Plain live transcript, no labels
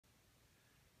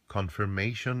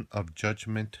Confirmation of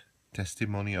Judgment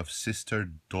Testimony of Sister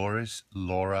Doris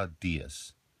Laura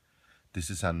Diaz. This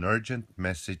is an urgent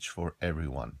message for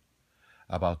everyone.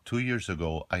 About 2 years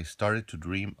ago, I started to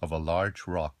dream of a large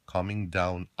rock coming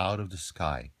down out of the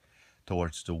sky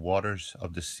towards the waters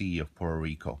of the Sea of Puerto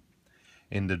Rico.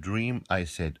 In the dream, I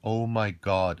said, "Oh my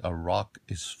God, a rock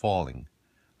is falling."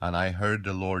 And I heard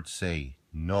the Lord say,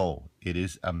 "No, it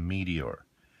is a meteor,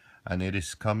 and it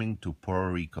is coming to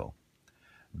Puerto Rico."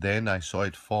 Then I saw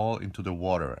it fall into the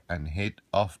water and hit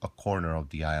off a corner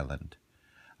of the island.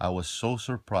 I was so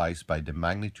surprised by the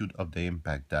magnitude of the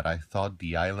impact that I thought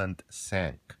the island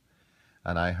sank.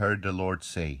 And I heard the Lord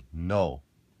say, "No,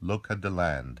 look at the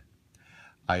land."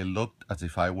 I looked as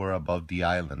if I were above the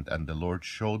island, and the Lord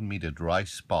showed me the dry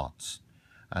spots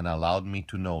and allowed me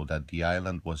to know that the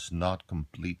island was not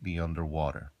completely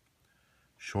underwater.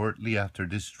 Shortly after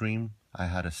this dream, I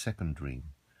had a second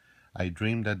dream. I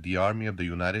dreamed that the Army of the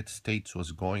United States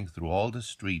was going through all the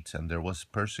streets and there was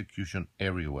persecution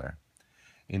everywhere.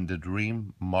 In the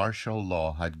dream, martial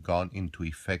law had gone into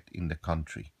effect in the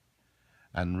country.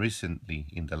 And recently,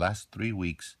 in the last 3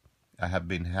 weeks, I have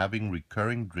been having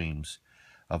recurring dreams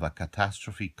of a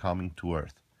catastrophe coming to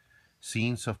Earth,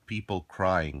 scenes of people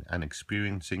crying and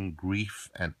experiencing grief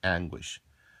and anguish,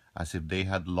 as if they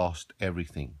had lost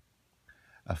everything,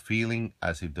 a feeling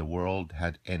as if the world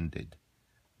had ended.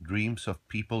 Dreams of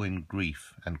people in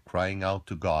grief and crying out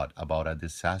to God about a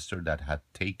disaster that had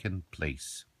taken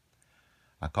place.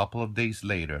 A couple of days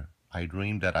later, I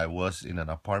dreamed that I was in an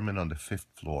apartment on the 5th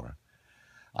floor.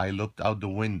 I looked out the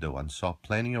window and saw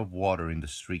plenty of water in the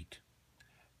street.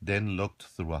 Then looked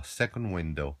through a second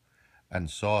window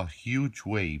and saw huge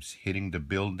waves hitting the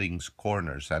building's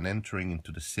corners and entering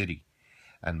into the city,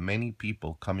 and many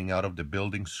people coming out of the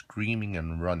building screaming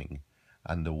and running,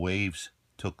 and the waves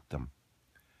took them.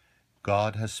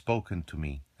 God has spoken to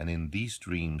me, and in these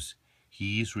dreams,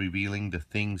 He is revealing the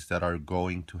things that are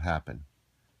going to happen.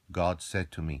 God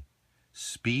said to me,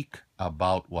 "Speak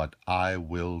about what I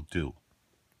will do."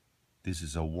 This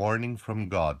is a warning from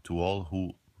God to all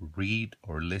who read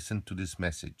or listen to this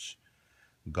message.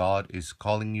 God is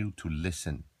calling you to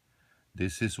listen.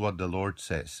 This is what the Lord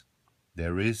says.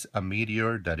 There is a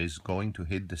meteor that is going to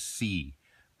hit the sea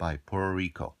by Puerto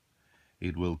Rico.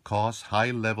 It will cause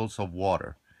high levels of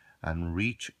water and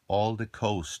reach all the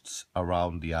coasts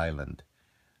around the island.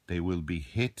 They will be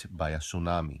hit by a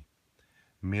tsunami.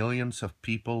 Millions of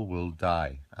people will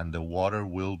die, and the water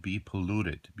will be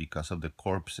polluted because of the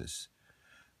corpses,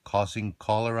 causing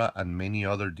cholera and many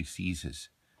other diseases.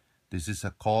 This is a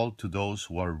call to those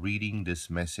who are reading this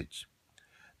message.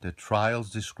 The trials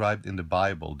described in the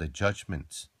Bible, the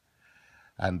judgments,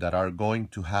 and that are going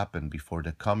to happen before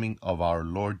the coming of our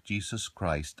Lord Jesus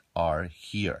Christ are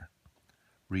here.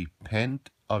 Repent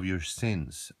of your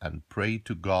sins and pray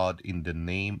to God in the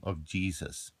name of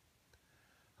Jesus.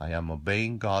 I am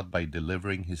obeying God by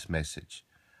delivering His message,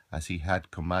 as He had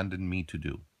commanded me to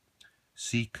do.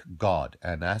 Seek God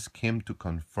and ask Him to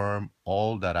confirm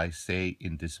all that I say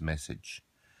in this message.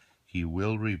 He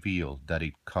will reveal that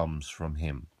it comes from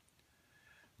Him.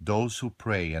 Those who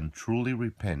pray and truly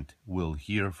repent will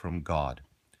hear from God.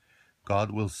 God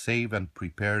will save and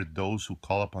prepare those who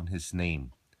call upon His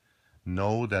name.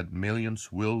 Know that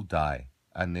millions will die,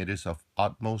 and it is of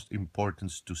utmost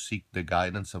importance to seek the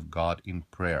guidance of God in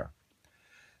prayer.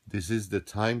 This is the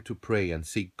time to pray and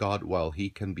seek God while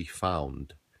He can be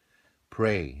found.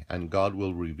 Pray, and God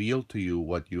will reveal to you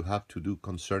what you have to do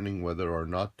concerning whether or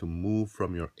not to move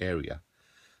from your area.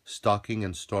 Stocking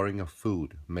and storing of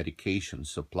food, medication,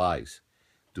 supplies.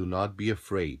 Do not be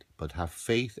afraid, but have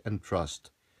faith and trust,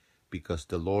 because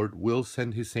the Lord will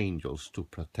send His angels to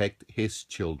protect His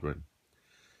children.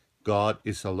 God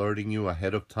is alerting you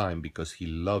ahead of time because He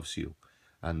loves you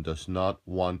and does not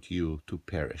want you to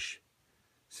perish.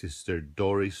 Sister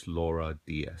Doris Laura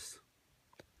Diaz.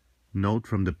 Note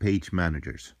from the page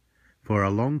managers. For a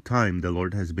long time the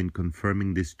Lord has been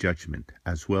confirming this judgment,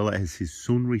 as well as His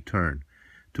soon return,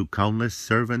 to countless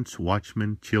servants,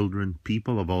 watchmen, children,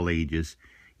 people of all ages,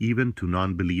 even to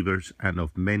non-believers and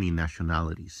of many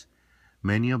nationalities.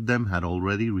 Many of them had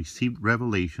already received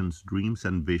revelations, dreams,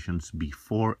 and visions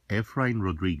before Efrain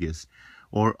Rodriguez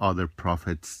or other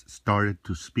prophets started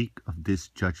to speak of this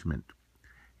judgment.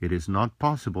 It is not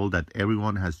possible that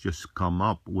everyone has just come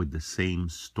up with the same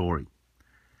story.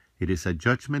 It is a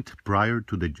judgment prior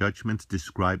to the judgments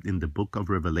described in the book of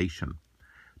Revelation,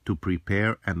 to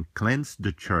prepare and cleanse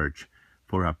the church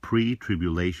for a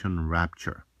pre-tribulation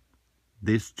rapture.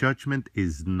 This judgment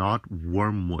is not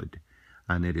wormwood,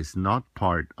 and it is not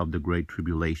part of the Great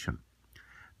Tribulation.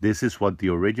 This is what the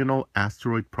original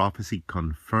asteroid prophecy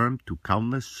confirmed to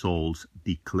countless souls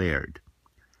declared.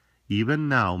 Even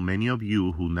now, many of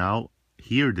you who now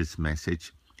hear this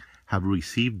message have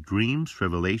received dreams,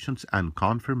 revelations, and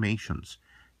confirmations.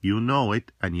 You know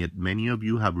it, and yet many of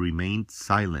you have remained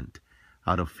silent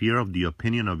out of fear of the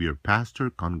opinion of your pastor,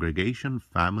 congregation,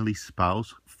 family,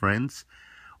 spouse, friends,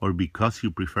 or because you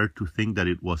prefer to think that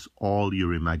it was all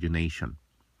your imagination.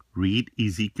 Read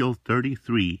Ezekiel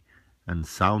 33 and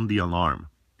sound the alarm.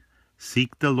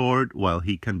 Seek the Lord while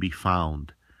he can be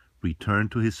found. Return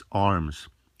to his arms.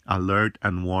 Alert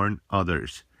and warn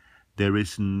others. There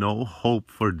is no hope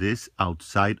for this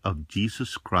outside of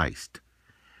Jesus Christ.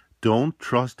 Don't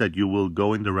trust that you will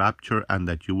go in the rapture and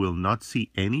that you will not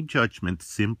see any judgment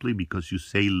simply because you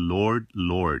say, Lord,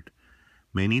 Lord.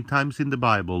 Many times in the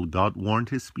Bible, God warned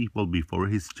his people before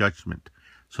his judgment,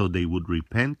 so they would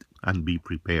repent and be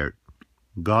prepared.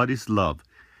 God is love,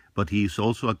 but he is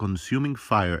also a consuming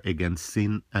fire against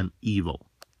sin and evil.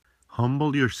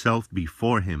 Humble yourself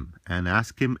before him and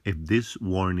ask him if this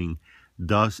warning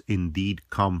does indeed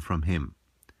come from him.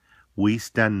 We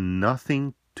stand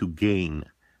nothing to gain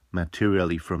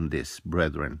materially from this,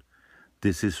 brethren.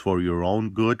 This is for your own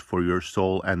good, for your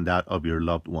soul, and that of your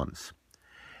loved ones.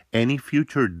 Any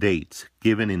future dates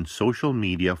given in social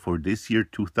media for this year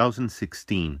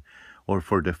 2016 or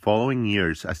for the following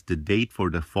years as the date for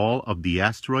the fall of the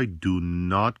asteroid do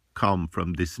not come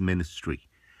from this ministry.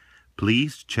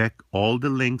 Please check all the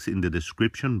links in the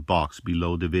description box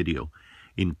below the video,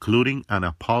 including an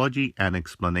apology and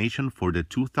explanation for the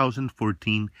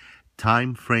 2014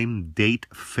 time frame date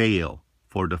fail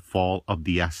for the fall of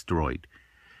the asteroid.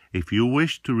 If you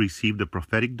wish to receive the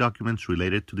prophetic documents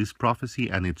related to this prophecy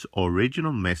and its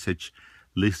original message,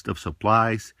 list of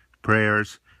supplies,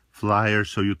 prayers, flyers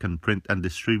so you can print and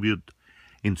distribute,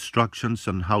 instructions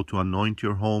on how to anoint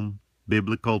your home,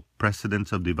 biblical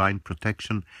precedents of divine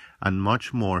protection, and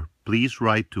much more, please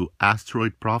write to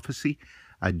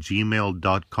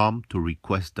asteroidprophecy@gmail.com to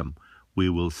request them. We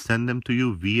will send them to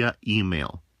you via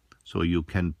email so you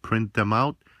can print them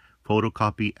out,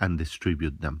 photocopy, and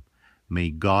distribute them. May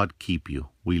God keep you.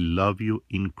 We love you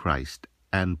in Christ.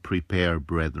 And prepare,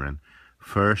 brethren,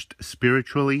 first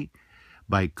spiritually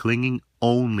by clinging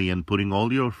only and putting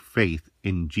all your faith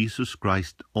in Jesus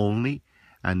Christ only,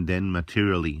 and then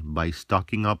materially by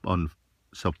stocking up on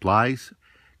supplies,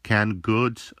 canned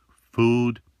goods,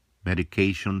 food,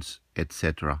 medications,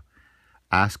 etc.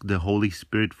 Ask the Holy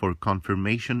Spirit for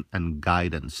confirmation and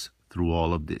guidance through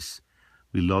all of this.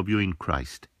 We love you in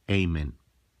Christ. Amen.